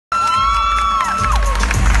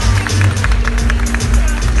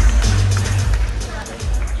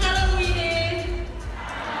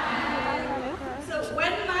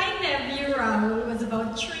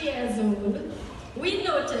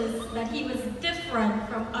different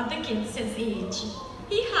from other kids his age.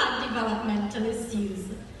 He had developmental issues.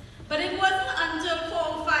 But it wasn't until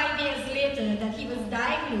 4 or 5 years later that he was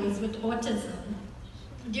diagnosed with autism.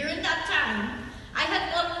 During that time, I had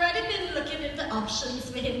already been looking into options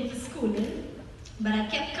for him for schooling, but I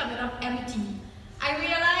kept coming up empty. I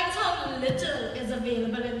realized how little is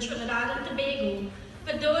available in Trinidad and Tobago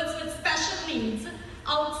for those with special needs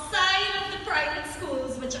outside of the private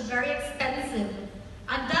schools, which are very expensive.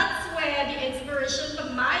 And that's where the inspiration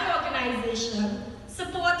for my organization,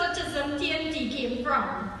 Support Autism T&T, came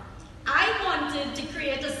from. I wanted to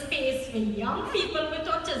create a space for young people with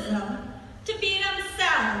autism to be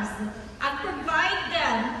themselves and provide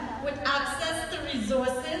them with access to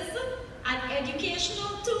resources and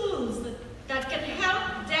educational tools that can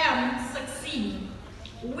help them succeed.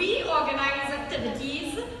 We organize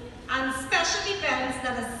activities and special events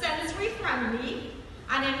that are sensory friendly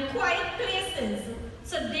and in quiet places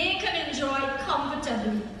so they can enjoy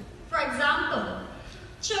comfortably. For example,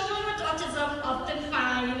 children with autism often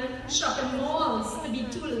find shopping malls to be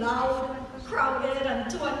too loud, crowded, and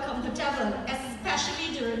too uncomfortable,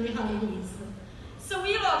 especially during the holidays. So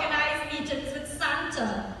we organize meetings with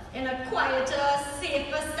Santa in a quieter,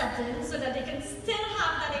 safer setting so that they can still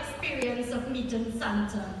have that experience of meeting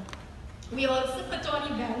Santa. We also put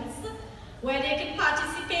on events where they can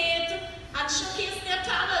participate and showcase their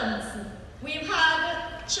talents. We've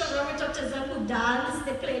had children with autism who dance,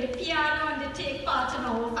 they play the piano, and they take part in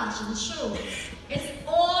our fashion show. It's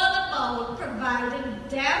all about providing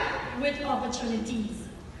them with opportunities.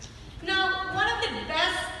 Now, one of the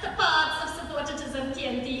best parts of Support Autism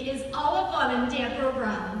T&T is our volunteer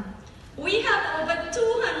program. We have over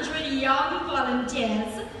 200 young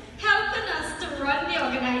volunteers helping us to run the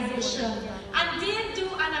organization, and they do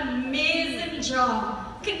an amazing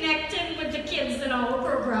job connecting with the kids in our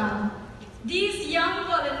program. These young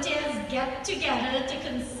volunteers get together to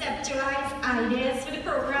conceptualize ideas for the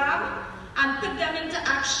program and put them into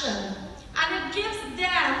action. And it gives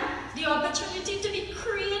them the opportunity to be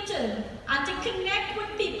creative and to connect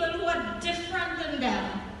with people who are different than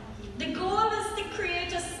them. The goal is to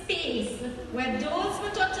create a space where those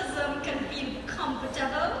with autism can feel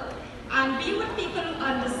comfortable and be with people who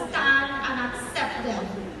understand and accept them.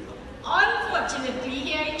 Unfortunately,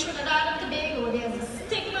 here in Trinidad and Tobago, there's a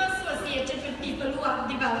stigma associated with people who have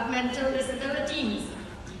developmental disabilities.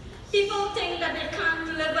 People think that they can't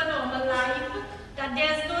live a normal life, that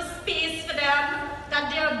there's no space for them, that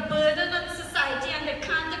they're a burden on society and they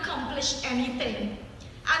can't accomplish anything.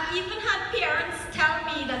 I've even had parents tell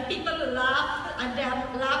me that people laugh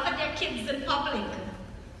at their kids in public.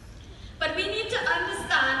 But we need to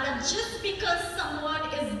understand that just because someone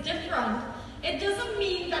is different, it doesn't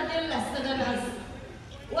mean that they're lesser than us.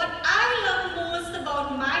 What I love most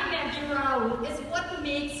about my nephew Raul is what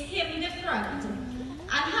makes him different. And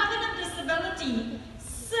having a disability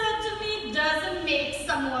certainly doesn't make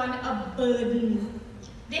someone a burden.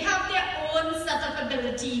 They have their own set of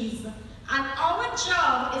abilities. And our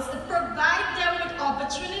job is to provide them with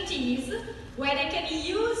opportunities where they can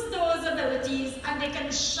use those abilities and they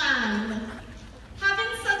can shine.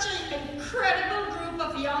 Having such an incredible group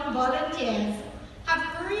of young volunteers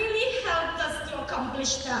have really helped us to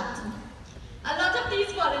accomplish that. A lot of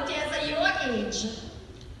these volunteers are your age,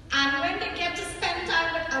 and when they get to spend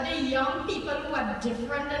time with other young people who are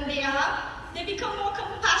different than they are, they become more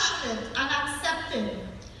compassionate and accepting.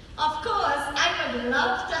 Of course, I would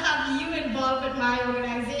love to have you involved with my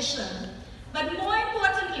organization, but more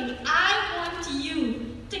importantly, I want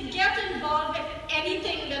you to get involved with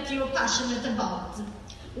anything that you're passionate about.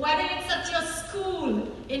 Whether it's at your school,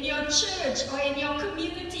 in your church, or in your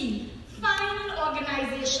community, find an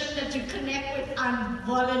organization that you connect with and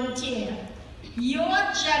volunteer. Your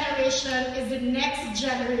generation is the next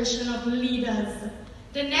generation of leaders,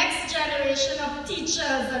 the next generation of teachers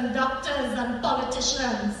and doctors and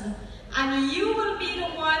politicians. And you will be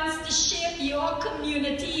the ones to shape your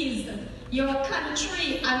communities, your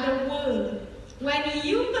country, and the world. When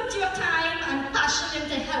you put your time and passion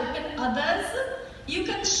into helping others, you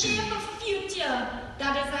can shape a future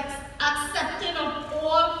that is accepting of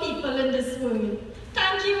all people in this world.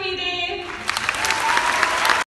 Thank you, Edie.